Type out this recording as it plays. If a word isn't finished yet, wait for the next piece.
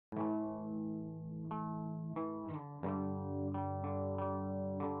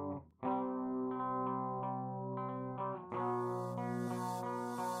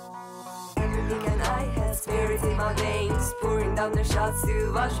veins, pouring down the shots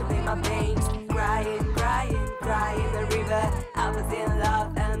to wash away my pains. Crying, crying, crying the river. I was in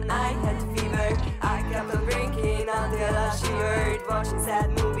love and I had fever. I kept on drinking until I shivered, watching sad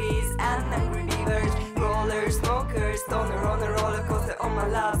movies and angry beavers. Rollers, smokers, stoner on a roller coaster. All my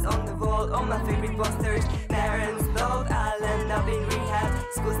loves on the wall, all my favorite posters. Parents both, I'll end up in rehab.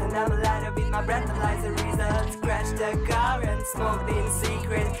 Schools and I'm a lighter with my breathalyzer results. Scratch the car and smoked in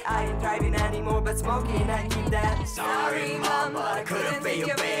secret. I ain't driving anymore but smoking I keep that. Sorry mama, I couldn't be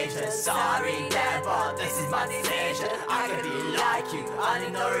your patient. Sorry dad, but this is my decision. I can be like you, I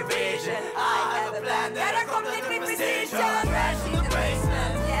need no revision. I have a plan that I complete with precision. Crash in the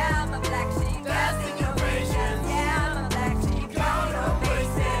basement, Yeah, I'm a black sheep. dance in your vision. Yeah, I'm a black sheep. Count no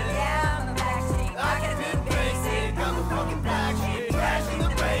basic, Yeah, I'm a black sheep. I can be basic. I'm a fucking black sheep. Crash in the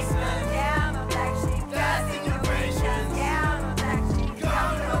basement, Yeah, I'm a black sheep. dance in your vision. Yeah, I'm a black sheep.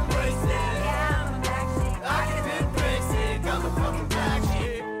 Count no basic, Yeah, I'm a black sheep. I can be basic. I'm a fucking black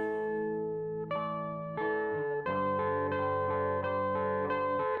sheep.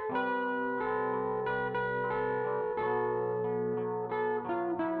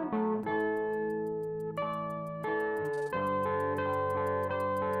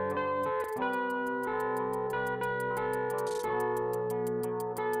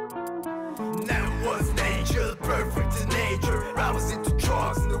 Never was an angel, perfect in nature. I was into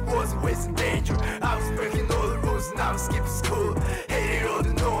drugs and I was always in danger. I was breaking all the rules and I was skipping school. Hated all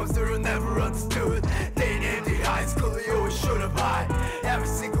the norms that I never understood. They named the high school, they always showed up high. Every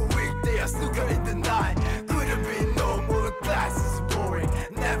single weekday I snook out in the night. Couldn't be normal, the classes are boring.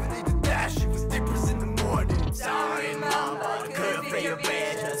 Never need a dash, it was deepers in the morning. Sorry mom, but I couldn't be your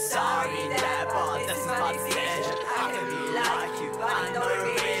bitch. Sorry dad, but this is my decision. I can be like you, I need no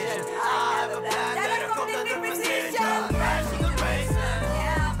revision. I have a plan that I complete with precision. Crash in the basement,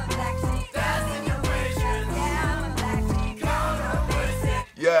 Yeah, I'm a black sheep. dance in your vision. Yeah, I'm a black sheep. Count no basic,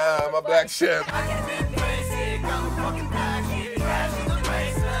 Yeah, I'm a black sheep. I can be basic. I'm a fucking